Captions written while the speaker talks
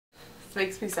It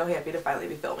makes me so happy to finally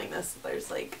be filming this. There's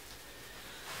like,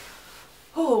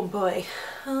 oh boy,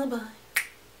 oh boy.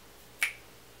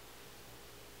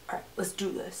 Alright, let's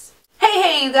do this.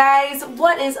 Hey you guys,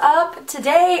 what is up?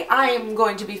 Today I'm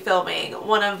going to be filming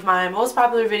one of my most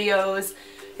popular videos.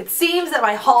 It seems that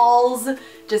my hauls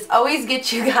just always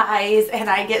get you guys, and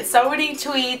I get so many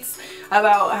tweets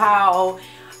about how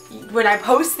when I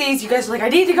post these, you guys are like, I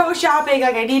need to go shopping,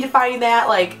 like I need to find that,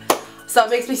 like, so it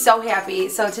makes me so happy.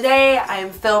 So today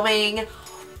I'm filming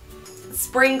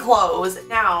spring clothes.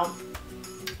 Now,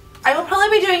 I will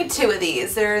probably be doing 2 of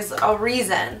these. There's a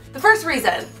reason. The first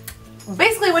reason,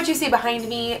 basically what you see behind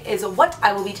me is what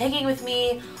I will be taking with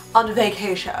me on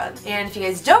vacation. And if you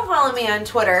guys don't follow me on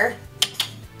Twitter,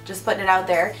 just putting it out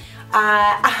there,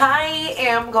 I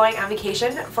am going on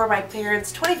vacation for my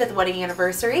parents' 25th wedding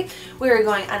anniversary. We are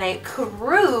going on a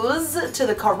cruise to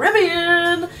the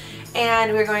Caribbean,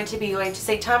 and we're going to be going to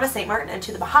St. Thomas, St. Martin, and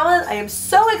to the Bahamas. I am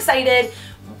so excited,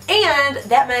 and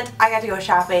that meant I got to go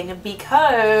shopping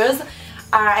because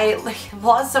I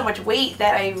lost so much weight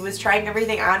that I was trying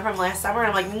everything on from last summer,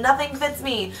 and I'm like, nothing fits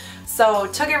me. So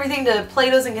took everything to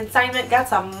Plato's and consignment, got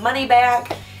some money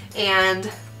back, and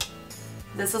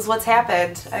this is what's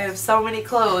happened. I have so many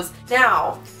clothes.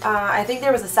 Now, I think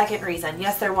there was a second reason.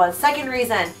 Yes, there was. Second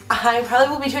reason. I probably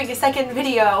will be doing a second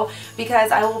video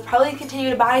because I will probably continue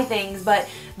to buy things, but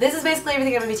this is basically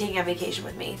everything I'm going to be taking on vacation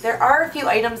with me. There are a few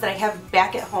items that I have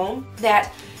back at home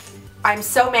that I'm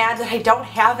so mad that I don't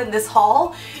have in this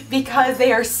haul because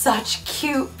they are such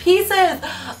cute pieces.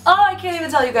 Oh, I can't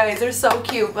even tell you guys. They're so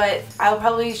cute, but I'll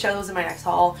probably show those in my next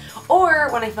haul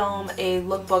or when I film a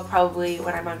lookbook, probably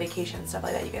when I'm on vacation and stuff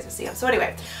like that. You guys will see them. So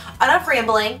anyway, enough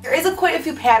rambling. There is quite a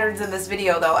few patterns in this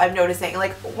video though, I'm noticing.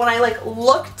 Like when I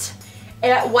looked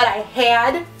at what I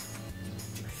had,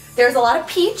 there's a lot of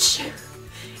peach,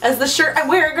 as the shirt I'm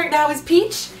wearing right now is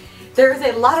peach. There's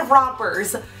a lot of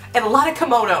rompers and a lot of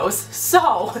kimonos.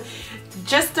 So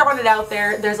just throwing it out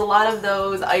there, there's a lot of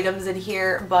those items in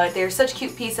here, but they're such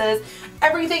cute pieces.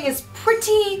 Everything is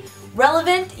pretty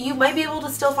relevant. You might be able to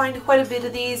still find quite a bit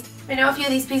of these. I know a few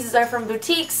of these pieces are from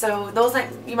boutiques, so those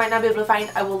you might not be able to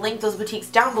find. I will link those boutiques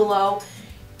down below.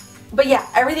 But yeah,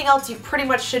 everything else you pretty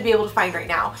much should be able to find right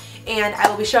now. And I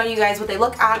will be showing you guys what they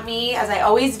look on me, as I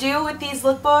always do with these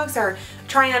lookbooks, or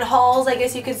trying on hauls, I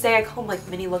guess you could say. I call them like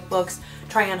mini lookbooks,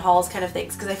 trying on hauls kind of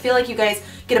things, because I feel like you guys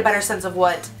get a better sense of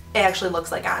what it actually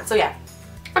looks like on. So yeah,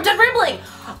 I'm done rambling.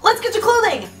 Let's get to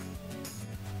clothing.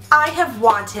 I have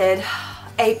wanted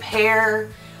a pair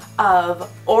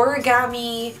of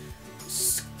origami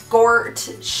skirt,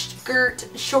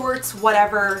 shorts,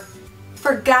 whatever,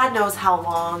 for God knows how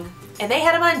long. And they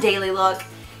had them on Daily Look,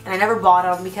 and I never bought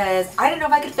them because I didn't know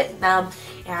if I could fit in them.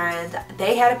 And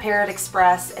they had a pair at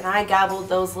Express, and I gobbled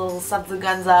those little sons of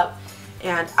guns up,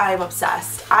 and I'm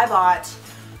obsessed. I bought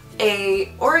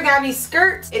a origami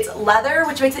skirt. It's leather,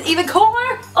 which makes it even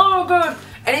cooler. Oh good.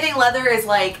 Anything leather is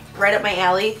like right up my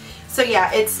alley. So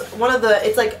yeah, it's one of the,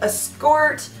 it's like a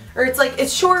skirt, or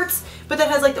it's shorts, but then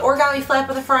has like the origami flap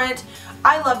in the front.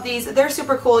 I love these. They're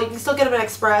super cool. You can still get them at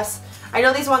Express. I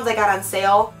know these ones I got on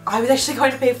sale. I was actually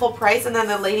going to pay full price, and then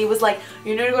the lady was like,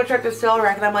 you need to go check the sale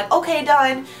rack, and I'm like, okay,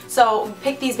 done. So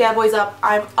pick these bad boys up.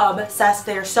 I'm obsessed.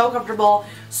 They are so comfortable,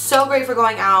 so great for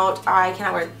going out. I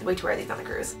cannot wait to wear these on the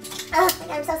cruise. Oh,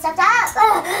 I'm so stuffed up.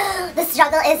 Oh, the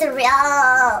struggle is real.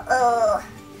 Oh.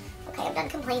 Okay, I'm done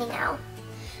complaining now.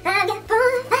 That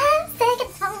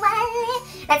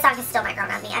song is still not grown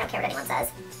on me. I don't care what anyone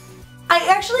says. I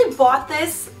actually bought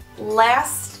this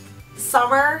last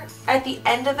summer at the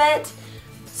end of it,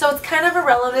 so it's kind of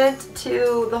irrelevant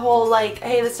to the whole like,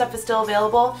 hey, this stuff is still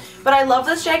available, but I love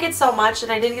this jacket so much,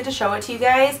 and I didn't get to show it to you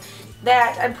guys,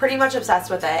 that I'm pretty much obsessed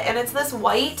with it. And it's this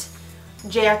white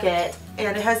jacket,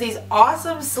 and it has these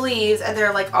awesome sleeves, and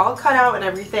they're like all cut out and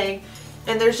everything,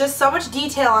 and there's just so much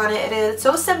detail on it, and it's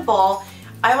so simple.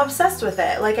 I'm obsessed with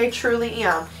it, like I truly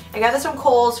am. I got this from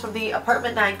Kohl's from the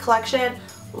Apartment 9 collection.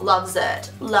 Loves it.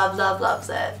 Loves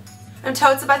it. I'm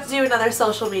totes about to do another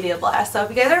social media blast, so if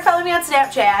you guys are following me on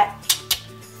Snapchat,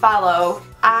 follow.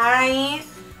 I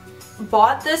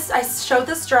bought this, I showed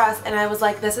this dress, and I was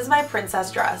like, this is my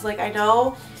princess dress. Like, I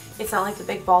know it's not like the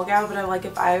big ball gown, but I'm like,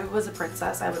 if I was a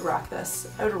princess, I would rock this.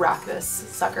 I would rock this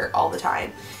sucker all the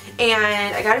time.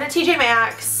 And I got it at TJ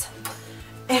Maxx,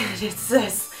 and it's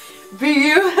this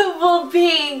beautiful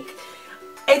pink.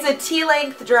 It's a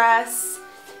T-length dress.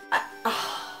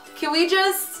 Can we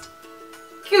just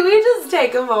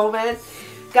take a moment?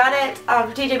 Got it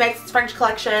from TJ Maxx's French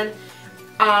collection.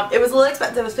 It was a little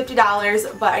expensive, it was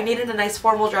 $50, but I needed a nice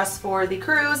formal dress for the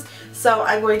cruise, so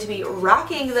I'm going to be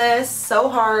rocking this so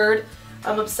hard.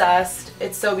 I'm obsessed.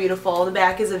 It's so beautiful. The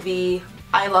back is a V.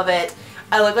 I love it.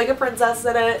 I look like a princess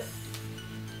in it.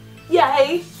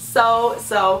 Yay! So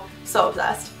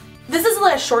obsessed. This is the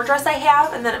last short dress I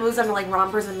have, and then it moves on to like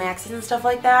rompers and maxis and stuff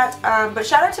like that. But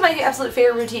shout out to my absolute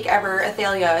favorite boutique ever,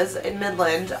 Athalia's in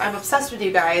Midland. I'm obsessed with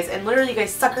you guys, and literally you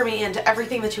guys sucker me into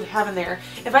everything that you have in there.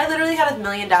 If I literally had $1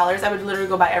 million, I would literally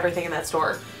go buy everything in that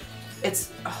store.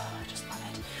 It's, oh, I just love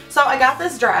it. So I got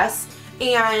this dress,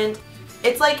 and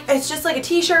it's just like a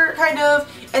t-shirt kind of,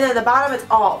 and then the bottom it's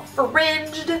all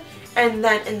fringed, and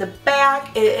then in the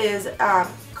back it is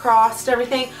crossed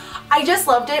everything. I just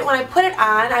loved it. When I put it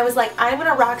on, I was like, I'm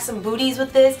gonna rock some booties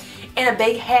with this and a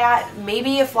big hat,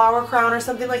 maybe a flower crown or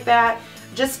something like that.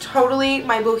 Just totally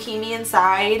my bohemian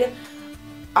side.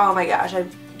 Oh my gosh, I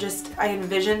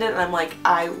envisioned it and I'm like,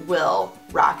 I will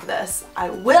rock this. I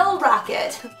will rock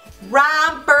it.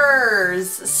 Rompers!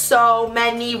 So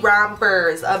many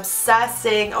rompers.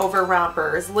 Obsessing over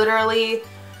rompers. Literally,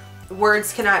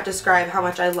 words cannot describe how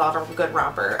much I love a good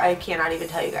romper. I cannot even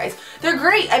tell you guys. They're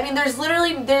great. I mean,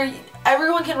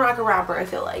 everyone can rock a romper, I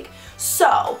feel like.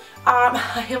 So,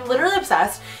 I am literally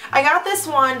obsessed. I got this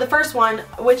one, the first one,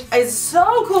 which is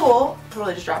so cool.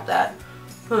 Totally just dropped that.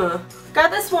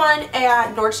 Got this one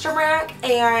at Nordstrom Rack,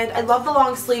 and I love the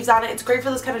long sleeves on it. It's great for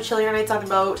those kind of chillier nights on the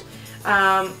boat.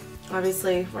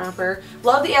 Obviously, romper.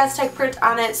 Love the Aztec print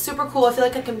on it. Super cool. I feel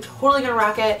like I'm totally gonna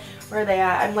rock it. Where are they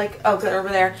at? I'm like, oh good, over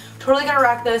there. Totally gonna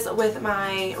rock this with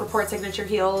my Report Signature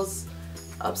heels.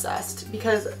 Obsessed.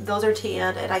 Because those are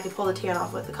tan and I can pull the tan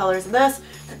off with the colors in this.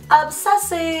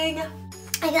 Obsessing! I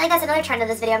feel like that's another trend of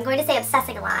this video. I'm going to say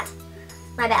obsessing a lot.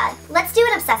 My bad. Let's do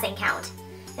an obsessing count.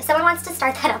 If someone wants to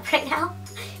start that up right now,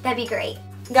 that'd be great.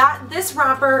 Got this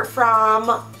romper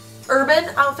from Urban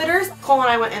Outfitters. Cole and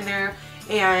I went in there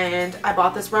and I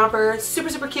bought this romper.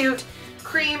 Super cute.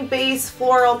 Cream base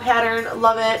floral pattern.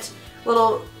 Love it.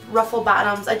 Little ruffle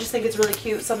bottoms. I just think it's really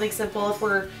cute. Something simple if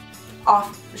we're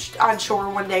off on shore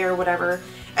one day or whatever.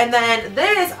 And then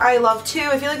this I love too.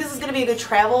 I feel like this is going to be a good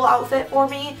travel outfit for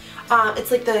me.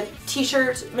 It's like the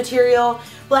t-shirt material,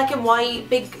 black and white,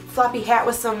 big floppy hat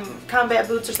with some combat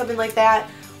boots or something like that.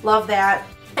 Love that.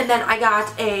 And then I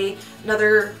got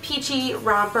another peachy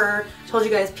romper. Told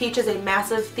you guys peach is a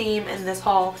massive theme in this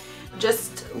haul.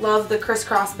 Just love the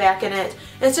crisscross back in it.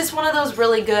 It's just one of those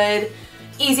really good,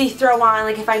 easy throw on,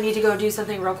 like if I need to go do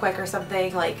something real quick or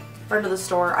something, like run to the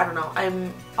store. I don't know.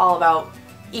 I'm all about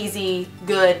easy,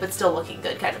 good, but still looking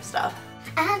good kind of stuff.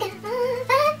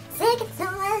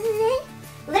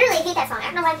 Literally hate that song. I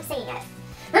don't know why I'm singing it.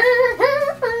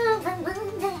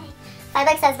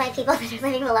 Five says my people that are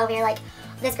living below me are like,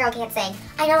 this girl can't sing.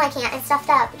 I know I can't. I'm stuffed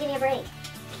up. Give me a break.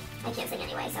 I can't sing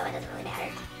anyway, so it doesn't really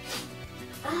matter.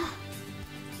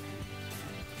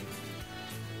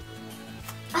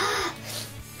 Oh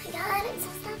my god, I'm so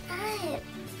stuffed up.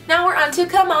 Now we're on to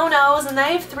kimonos, and I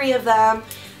have 3 of them.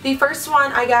 The first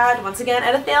one I got, once again,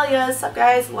 at Athalia's. Sup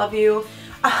guys, love you.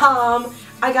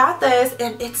 I got this,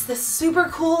 and it's this super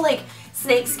cool, like,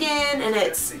 snakeskin, and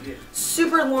it's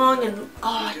super long, and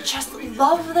oh, I just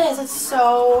love this. It's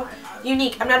so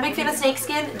unique. I'm not a big fan of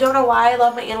snakeskin. Don't know why. I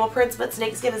love my animal prints, but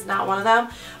snakeskin is not one of them.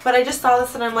 But I just saw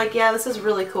this, and I'm like, yeah, this is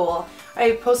really cool.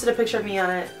 I posted a picture of me in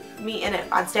it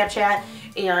on Snapchat,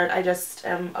 and I just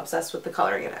am obsessed with the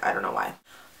coloring in it. I don't know why.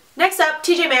 Next up,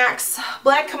 TJ Maxx,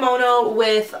 black kimono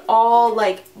with all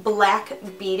like black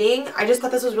beading. I just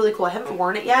thought this was really cool. I haven't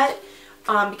worn it yet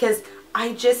because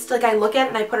I just like, I look at it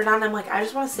and I put it on and I'm like, I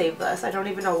just want to save this. I don't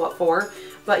even know what for,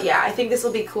 but yeah, I think this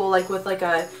will be cool, like with like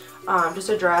a just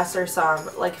a dress or some,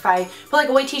 like if I put like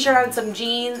a white t-shirt on, some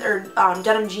jeans or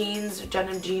denim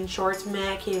jean shorts,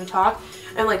 I can't even talk,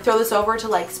 and like throw this over to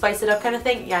like spice it up kind of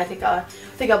thing. Yeah, I think I'll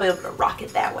be able to rock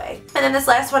it that way. And then this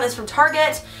last one is from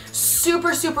Target.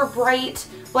 Super bright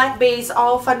black base,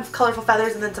 all fun colorful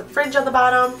feathers, and then some fringe on the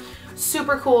bottom.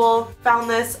 Super cool. Found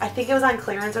this, I think it was on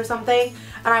clearance or something,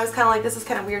 and I was kind of like, this is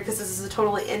kind of weird because this is a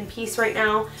totally in piece right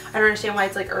now. I don't understand why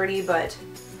it's like already, but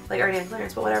like already on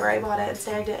clearance, but whatever. I bought it and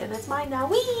snagged it, and it's mine now.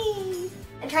 Whee!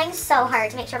 I'm trying so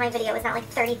hard to make sure my video is not like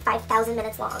 35,000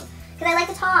 minutes long because I like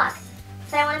to talk,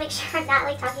 but I want to make sure I'm not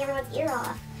like talking everyone's ear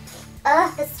off.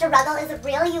 The struggle is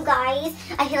real, you guys.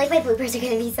 I feel like my bloopers are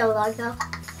gonna be so long though.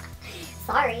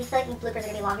 Sorry, I feel like my bloopers are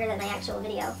gonna be longer than my actual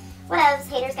video. What else?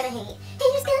 Haters gonna hate.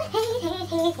 Haters gonna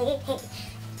hate.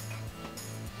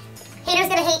 Haters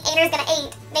gonna hate, haters gonna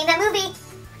hate. Name that movie.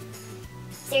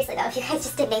 Seriously though, if you guys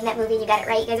just did name that movie and you got it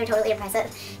right, you guys are totally impressive.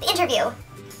 The interview.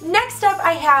 Next up,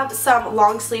 I have some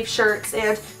long sleeve shirts,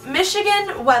 and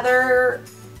Michigan weather,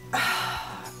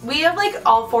 we have like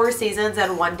all 4 seasons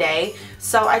in one day,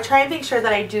 So I try and make sure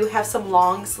that I do have some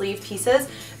long sleeve pieces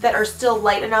that are still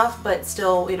light enough but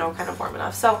still, you know, kind of warm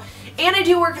enough. So, and I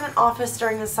do work in an office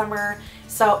during the summer,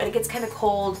 so it gets kind of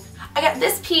cold. I got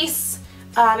this piece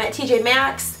at TJ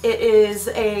Maxx. It is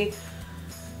a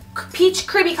peach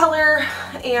creamy color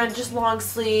and just long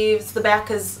sleeves. The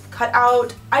back is cut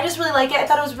out. I just really like it. I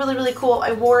thought it was really, really cool.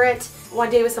 I wore it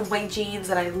one day with some white jeans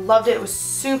and I loved it. It was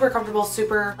super comfortable,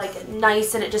 super like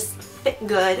nice, and it just fit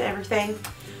good and everything.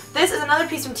 This is another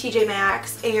piece from TJ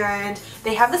Maxx, and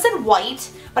they have this in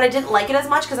white, but I didn't like it as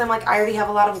much because I'm like, I already have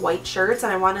a lot of white shirts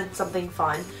and I wanted something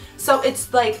fun. So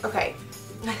it's like, okay,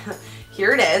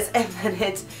 here it is, and then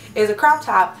it is a crop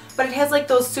top, but it has like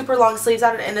those super long sleeves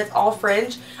on it and it's all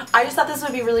fringe. I just thought this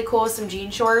would be really cool with some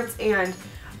jean shorts and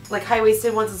like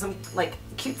high-waisted ones and some like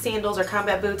cute sandals or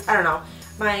combat boots. I don't know,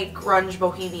 my grunge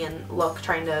bohemian look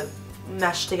trying to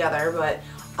mesh together, but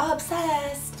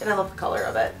obsessed, and I love the color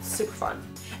of it. Super fun.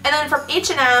 And then from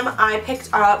H&M I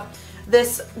picked up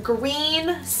this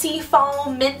green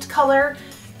seafoam mint color,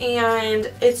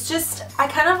 and it's just, I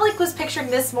kind of like was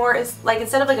picturing this more as like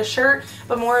instead of like a shirt,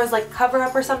 but more as like cover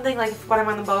up or something, like when I'm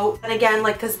on the boat. And again,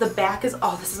 like, because the back is,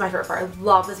 oh, this is my favorite part. I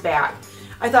love this back.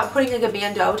 I thought putting like a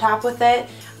bandeau top with it,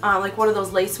 like one of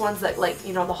those lace ones that like,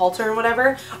 you know, the halter and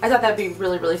whatever, I thought that'd be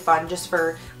really, really fun just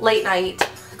for late night,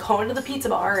 going to the pizza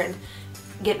bar and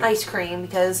getting ice cream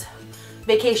because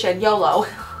vacation, YOLO.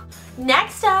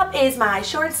 Next up is my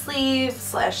short sleeve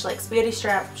slash like spaghetti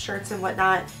strap shirts and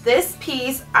whatnot. This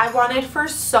piece I wanted for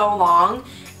so long,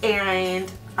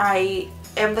 and I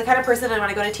am the kind of person that when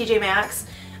I go to TJ Maxx,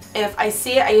 if I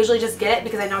see it, I usually just get it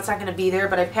because I know it's not going to be there,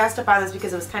 but I passed up on this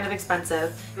because it was kind of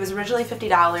expensive. It was originally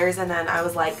 $50, and then I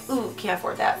was like, ooh, can't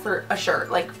afford that for a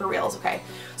shirt, like for reals, okay.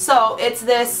 So it's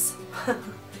this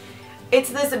it's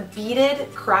this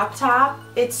beaded crop top.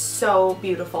 It's so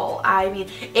beautiful. I mean,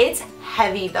 it's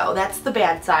heavy though. That's the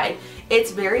bad side.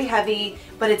 It's very heavy,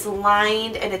 but it's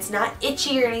lined and it's not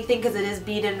itchy or anything because it is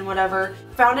beaded and whatever.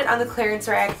 Found it on the clearance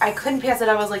rack. I couldn't pass it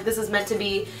up. I was like, this is meant to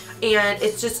be, and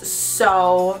it's just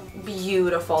so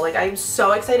beautiful. Like, I'm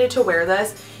so excited to wear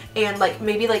this and like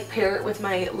maybe like pair it with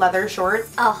my leather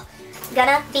shorts. Oh,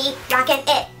 gonna be rocking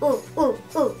it. Ooh, ooh,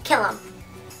 ooh, kill 'em.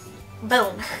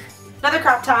 Boom. Another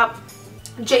crop top.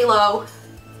 J-Lo,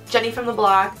 Jenny from the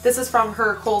Block. This is from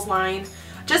her Kohl's line.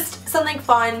 Just something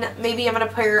fun. Maybe I'm going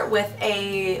to pair it with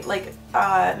a like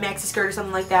maxi skirt or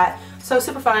something like that. So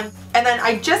super fun. And then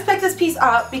I just picked this piece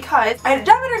up because I had a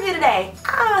job interview today.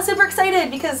 Super excited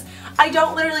because I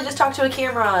don't literally just talk to a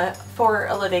camera for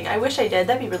a living. I wish I did.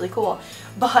 That'd be really cool.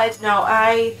 But no,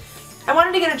 I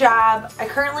wanted to get a job. I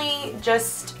currently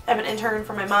just am an intern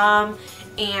for my mom,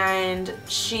 and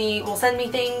she will send me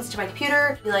things to my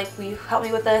computer, be like, will you help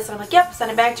me with this? And I'm like, yep, send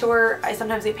it back to her. I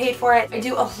sometimes get paid for it. I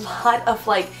do a lot of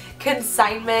like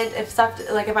consignment, if stuff,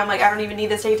 like if I'm like, I don't even need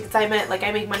this, take it to consignment, like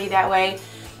I make money that way.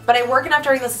 But I work enough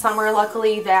during the summer,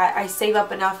 luckily, that I save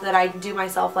up enough that I do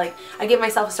myself, like I give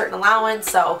myself a certain allowance.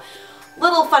 So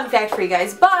little fun fact for you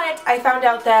guys. But I found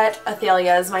out that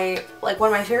Athalia is my, like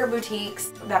one of my favorite boutiques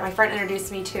that my friend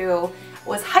introduced me to,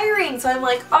 was hiring. So I'm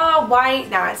like, oh, why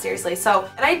not? Seriously. So,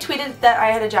 and I tweeted that I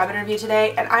had a job interview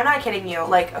today, and I'm not kidding you.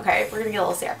 Like, okay, we're gonna get a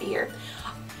little sappy here.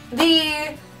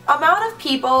 The amount of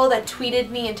people that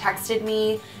tweeted me and texted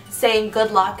me saying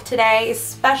good luck today,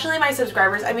 especially my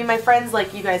subscribers. I mean, my friends,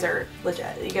 like, you guys are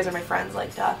legit. You guys are my friends,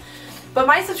 like, duh. But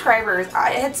my subscribers,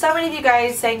 I had so many of you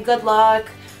guys saying good luck,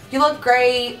 you look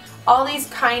great, all these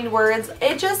kind words.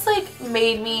 It just like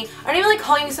made me, I don't even like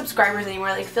calling you subscribers anymore.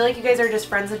 Like, I feel like you guys are just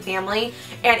friends and family,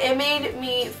 and it made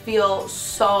me feel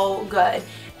so good.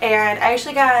 And I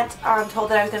actually got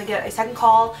told that I was going to get a second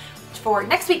call for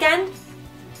next weekend.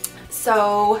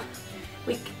 So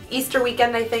Easter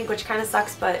weekend, I think, which kind of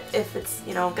sucks, but if it's,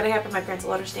 you know, going to happen, my parents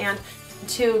will understand,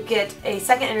 to get a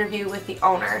second interview with the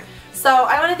owner. So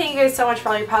I want to thank you guys so much for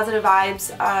all your positive vibes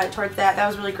towards that. That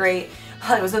was really great.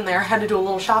 While I was in there, I had to do a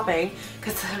little shopping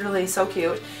because it's literally so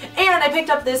cute. And I picked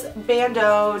up this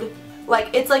bandeaued,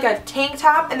 like, it's like a tank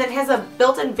top and then it has a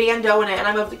built-in bandeau in it, and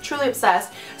I'm truly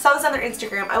obsessed. I saw this on their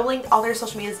Instagram. I will link all their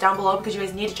social medias down below because you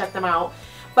guys need to check them out.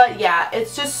 But yeah,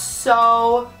 it's just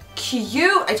so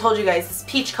cute. I told you guys, this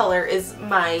peach color is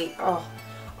my, oh,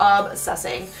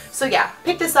 obsessing. So yeah,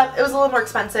 picked this up. It was a little more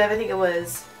expensive. I think it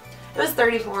was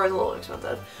 $34, it was a little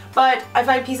expensive. But I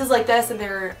find pieces like this and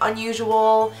they're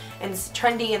unusual and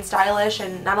trendy and stylish,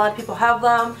 and not a lot of people have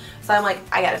them. So I'm like,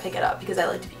 I gotta pick it up because I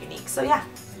like to be unique. So yeah,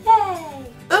 yay!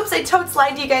 Oops, I totes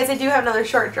lied to you guys. I do have another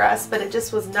short dress, but it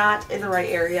just was not in the right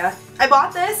area. I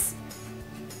bought this.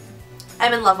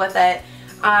 I'm in love with it.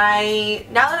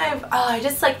 Now that I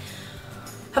just like,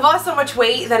 I've lost so much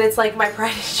weight that it's like my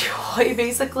pride and joy,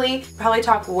 basically. Probably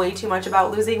talk way too much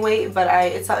about losing weight, but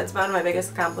it's one of my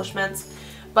biggest accomplishments.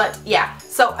 But yeah,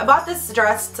 so I bought this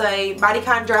dress. It's a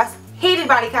bodycon dress. Hated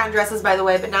bodycon dresses, by the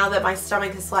way, but now that my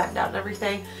stomach is flattened out and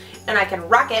everything, and I can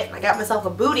rock it, and I got myself a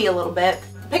booty a little bit.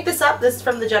 Picked this up. This is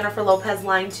from the Jennifer Lopez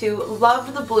line too.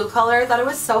 Loved the blue color. Thought it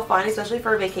was so fun, especially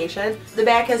for a vacation. The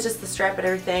back has just the strap and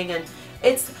everything, and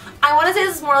I want to say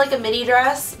this is more like a midi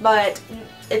dress, but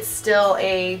it's still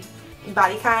a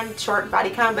bodycon, short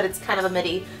bodycon, but it's kind of a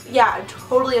midi. Yeah, I'm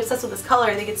totally obsessed with this color.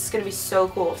 I think it's going to be so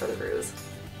cool for the cruise.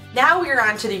 Now we're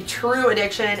on to the true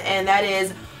addiction, and that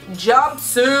is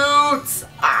jumpsuits,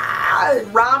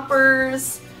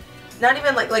 rompers, not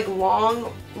even like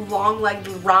long legged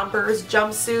rompers,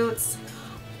 jumpsuits.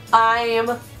 I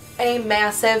am a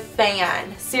massive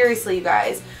fan. Seriously, you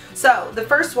guys. So the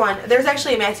first one, there's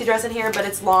actually a maxi dress in here, but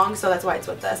it's long, so that's why it's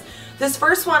with this. This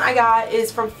first one I got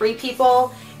is from Free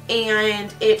People,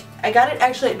 and I got it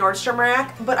actually at Nordstrom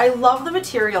Rack, but I love the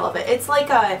material of it. It's like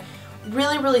a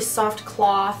really, really soft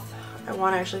cloth. I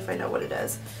want to actually find out what it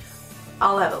is.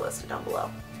 I'll have it listed down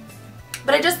below.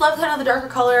 But I just love kind of the darker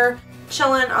color,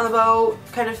 chilling on the boat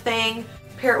kind of thing.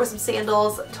 Pair it with some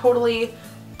sandals. Totally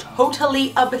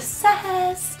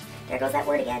obsessed. There goes that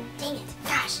word again. Dang it.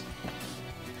 Gosh.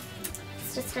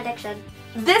 It's just an addiction.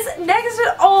 This next,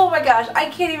 oh my gosh, I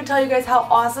can't even tell you guys how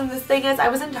awesome this thing is. I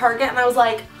was in Target and I was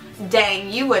like,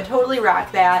 dang, you would totally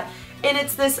rock that. And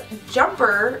it's this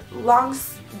jumper, long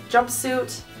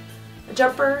jumpsuit,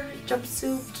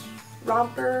 jumpsuit,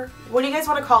 romper. What do you guys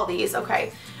want to call these?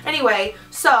 Okay. Anyway,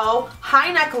 so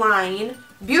high neckline,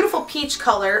 beautiful peach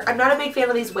color. I'm not a big fan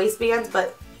of these waistbands,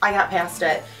 but I got past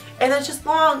it. And it's just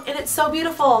long, and it's so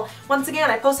beautiful. Once again,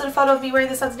 I posted a photo of me wearing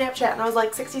this on Snapchat, and I was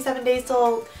like 67 days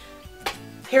till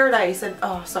paradise, and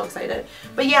oh, so excited.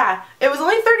 But yeah, it was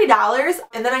only $30,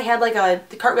 and then I had like a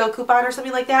Cartwheel coupon or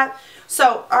something like that.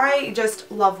 So I just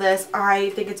love this.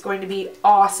 I think it's going to be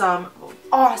awesome.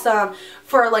 Awesome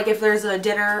for like if there's a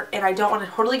dinner and I don't want to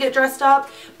totally get dressed up,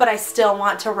 but I still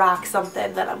want to rock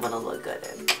something that I'm going to look good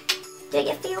in. Do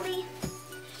you feel me?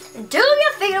 Do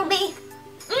you feel me?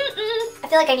 I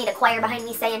feel like I need a choir behind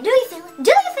me saying, do you feel it?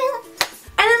 Do you feel it?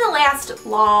 And then the last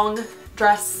long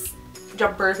dress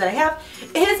jumper that I have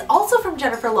is also from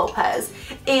Jennifer Lopez,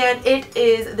 and it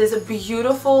is this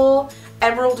beautiful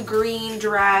emerald green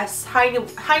dress, high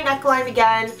neckline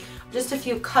again, just a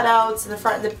few cutouts in the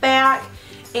front and the back,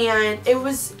 and it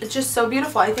was just so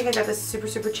beautiful. I think I got this super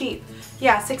cheap.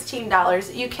 Yeah,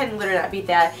 $16. You can literally not beat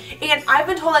that. And I've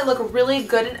been told I look really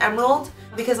good in emerald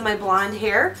because of my blonde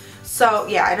hair. So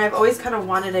yeah, and I've always kind of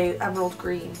wanted a emerald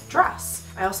green dress.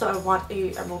 I also want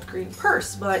a emerald green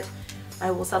purse, but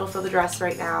I will settle for the dress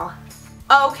right now.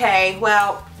 Okay,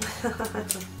 well,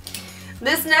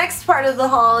 this next part of the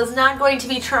haul is not going to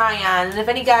be try on, and if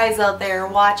any guys out there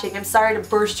watching, I'm sorry to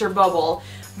burst your bubble,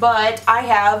 but I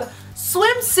have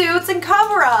swimsuits and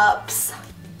cover-ups.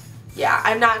 Yeah,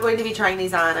 I'm not going to be trying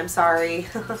these on, I'm sorry.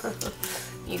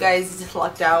 You guys just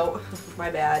lucked out, my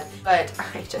bad. But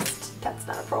that's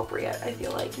not appropriate. I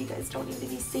feel like you guys don't need to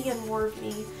be seeing more of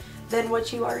me than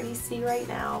what you already see right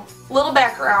now. Little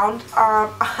background,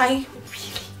 I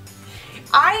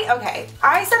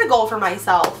set a goal for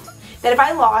myself that if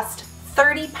I lost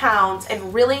 30 pounds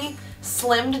and really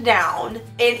slimmed down,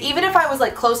 and even if I was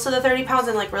like close to the 30 pounds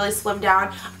and like really slimmed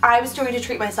down, I was going to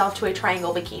treat myself to a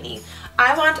triangle bikini.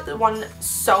 I want one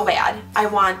so bad. I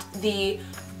want the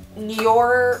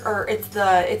Nior, or it's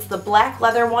the black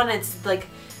leather one. It's like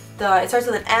it starts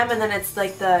with an M, and then it's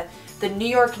like the New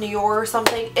York Nior or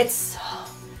something. It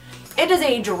is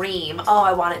a dream. Oh,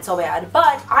 I want it so bad.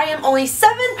 But I am only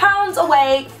 7 pounds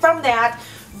away from that.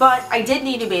 But I did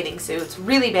need new bathing suits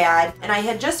really bad, and I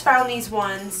had just found these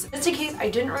ones just in case I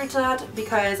didn't reach that,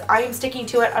 because I am sticking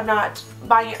to it. I'm not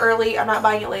buying it early. I'm not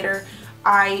buying it later.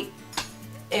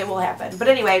 It will happen. But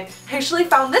anyway, I actually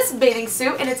found this bathing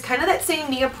suit, and it's kind of that same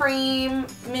neoprene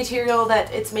material that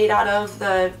it's made out of,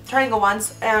 the triangle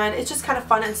ones, and it's just kind of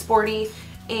fun and sporty.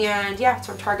 And yeah, it's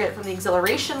from Target, from the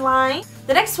Exhilaration line.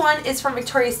 The next one is from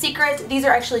Victoria's Secret. These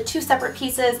are actually two separate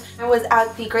pieces. I was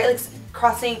at the Great Lakes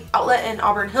Crossing outlet in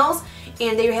Auburn Hills,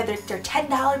 and they had their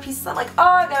 $10 pieces. I'm like, oh,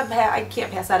 I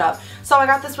can't pass that up. So I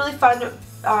got this really fun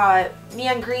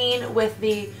neon green with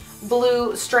the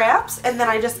blue straps, and then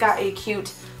I just got a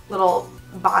cute little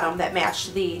bottom that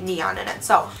matched the neon in it.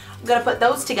 So I'm gonna put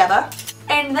those together.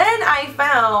 And then I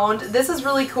found, this is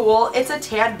really cool. It's a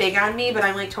tad big on me, but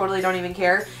I'm like totally don't even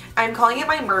care. I'm calling it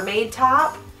my mermaid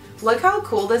top. Look how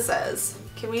cool this is.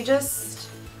 Can we just,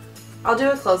 I'll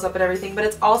do a close-up and everything, but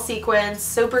it's all sequins,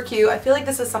 super cute. I feel like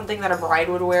this is something that a bride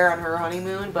would wear on her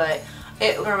honeymoon, but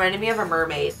It reminded me of a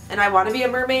mermaid, and I want to be a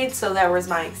mermaid, so that was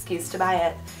my excuse to buy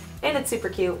it. And it's super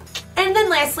cute. And then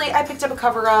lastly, I picked up a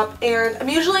cover-up, and I'm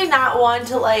usually not one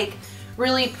to like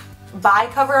really buy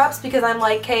cover-ups because I'm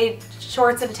like, okay,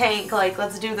 shorts and a tank, like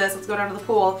let's do this, let's go down to the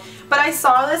pool. But I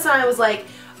saw this and I was like,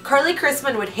 Carly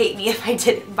Chrisman would hate me if I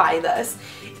didn't buy this.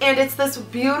 And it's this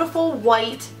beautiful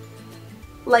white,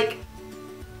 like,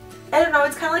 I don't know,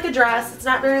 it's kind of like a dress. It's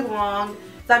not very long.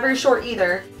 It's not very short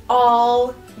either.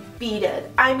 All beaded.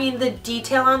 I mean, the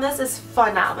detail on this is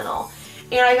phenomenal.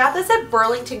 And I got this at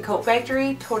Burlington Coat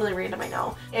Factory. Totally random, I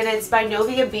know. And it's by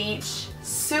Novia Beach.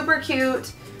 Super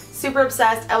cute. Super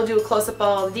obsessed. I will do a close-up of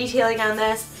all the detailing on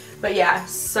this. But yeah,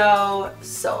 so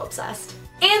obsessed.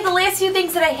 And the last few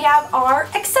things that I have are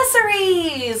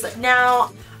accessories.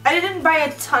 Now, I didn't buy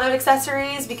a ton of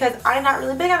accessories because I'm not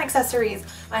really big on accessories.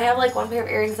 I have like one pair of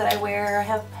earrings that I wear. I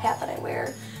have a hat that I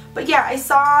wear. But yeah,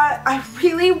 I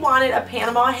really wanted a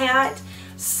Panama hat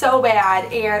so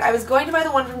bad, and I was going to buy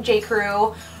the one from J.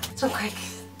 Crew to like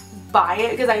buy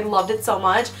it because I loved it so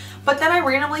much. But then I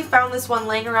randomly found this one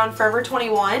laying around Forever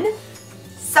 21.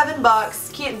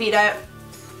 $7, can't beat it.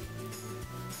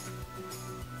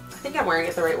 I think I'm wearing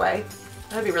it the right way.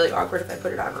 That'd be really awkward if I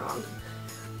put it on wrong.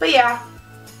 But yeah,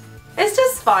 it's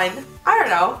just fun. I don't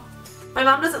know. My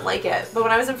mom doesn't like it, but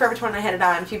when I was in Forever 21 I had it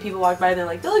on, a few people walked by and they're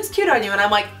like, that looks cute on you, and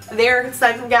I'm like, there, it's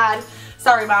sign from God.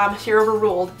 Sorry Mom, you're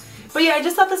overruled. But yeah, I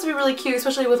just thought this would be really cute,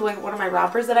 especially with like one of my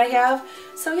rompers that I have.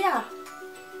 So yeah.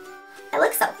 It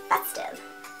looks so festive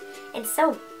and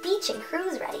so beach and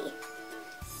cruise ready.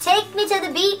 Take me to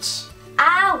the beach.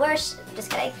 I worship. Just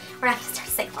kidding. We're not gonna start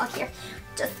singing along here.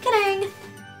 Just kidding.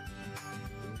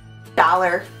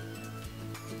 $1.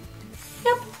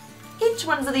 Yep. Each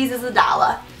one of these is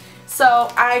 $1.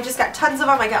 So I just got tons of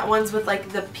them. I got ones with like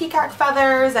the peacock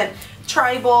feathers and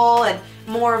tribal and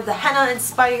more of the henna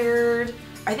inspired.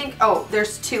 I think, oh,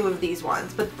 there's 2 of these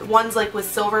ones, but one's like with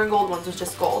silver and gold, one's with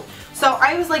just gold. So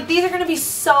I was like, these are going to be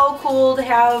so cool to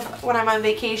have when I'm on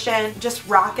vacation, just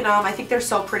rocking them. I think they're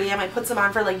so pretty. I might put some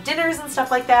on for like dinners and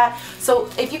stuff like that. So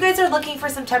if you guys are looking for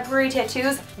some temporary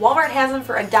tattoos, Walmart has them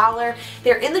for $1.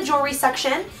 They're in the jewelry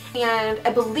section, and I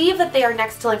believe that they are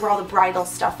next to like where all the bridal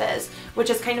stuff is,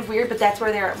 which is kind of weird, but that's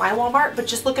where they're at my Walmart. But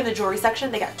just look in the jewelry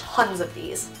section, they got tons of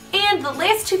these. And the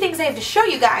last 2 things I have to show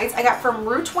you guys, I got from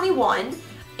Rue 21.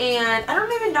 And I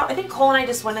don't even know, I think Cole and I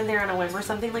just went in there on a whim or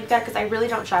something like that because I really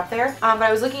don't shop there. But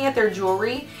I was looking at their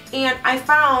jewelry and I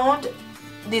found,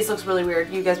 these looks really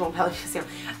weird, you guys won't probably see them.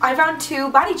 I found 2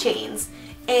 body chains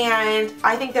and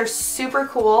I think they're super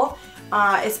cool,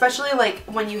 especially like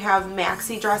when you have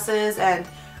maxi dresses, and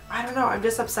I don't know, I'm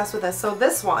just obsessed with this. So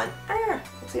this one,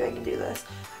 let's see if I can do this.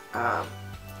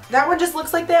 That one just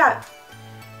looks like that.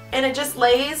 And it just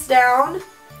lays down.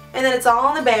 And then it's all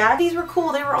on the back. These were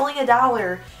cool. They were only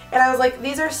 $1. And I was like,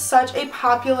 these are such a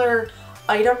popular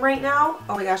item right now.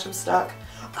 Oh my gosh, I'm stuck.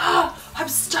 Oh, I'm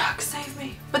stuck. Save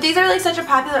me. But these are like such a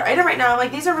popular item right now. I'm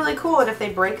like, these are really cool. And if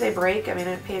they break, they break. I mean,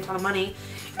 I didn't pay a ton of money.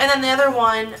 And then the other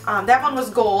one, that one was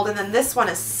gold. And then this one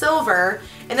is silver.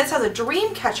 And this has a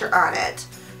dream catcher on it.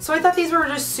 So I thought these were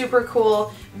just super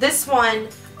cool. This one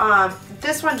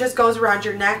just goes around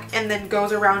your neck and then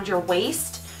goes around your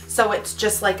waist. So it's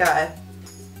just like a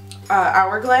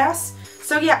hourglass.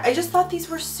 So yeah, I just thought these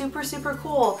were super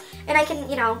cool, and I can,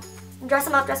 you know, dress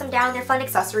them up, dress them down. They're fun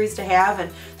accessories to have, and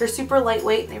they're super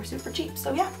lightweight and they were super cheap.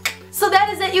 So yeah, so that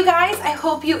is it, you guys. I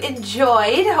hope you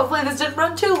enjoyed. Hopefully this didn't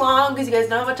run too long because you guys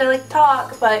know how much I like to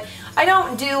talk, but I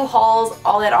don't do hauls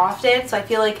all that often, so I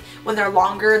feel like when they're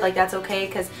longer, like that's okay,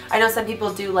 because I know some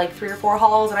people do like 3 or 4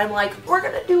 hauls and I'm like, we're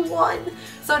gonna do 1,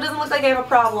 so it doesn't look like I have a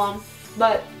problem.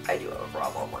 But I do have a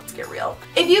problem, let's get real.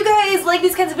 If you guys like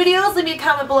these kinds of videos, leave me a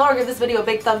comment below or give this video a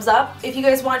big thumbs up. If you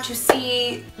guys want to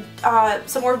see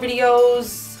some more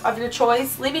videos of your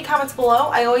choice, leave me comments below.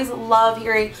 I always love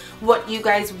hearing what you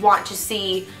guys want to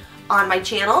see on my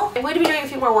channel. I'm going to be doing a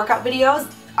few more workout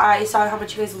videos. I saw how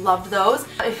much you guys loved those.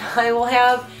 I will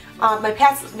have my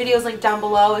past videos linked down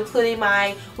below, including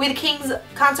my We the Kings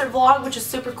concert vlog, which is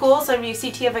super cool. So if you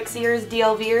see TFXers,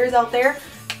 DLVers out there,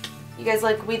 you guys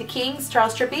like We the Kings,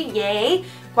 Charles Trippy, yay,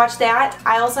 watch that.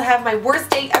 I also have my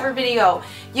worst date ever video.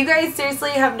 You guys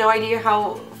seriously have no idea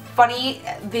how funny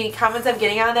the comments I'm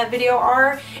getting on that video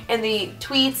are, and the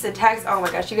tweets and texts. Oh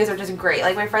my gosh, you guys are just great.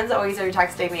 Like, my friends always are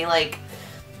texting me like,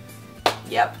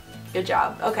 yep, good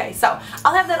job. Okay, so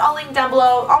I'll have that all linked down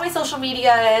below. All my social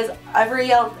media is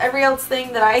every else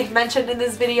thing that I mentioned in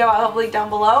this video, I'll have linked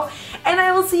down below. And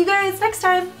I will see you guys next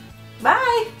time.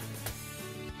 Bye!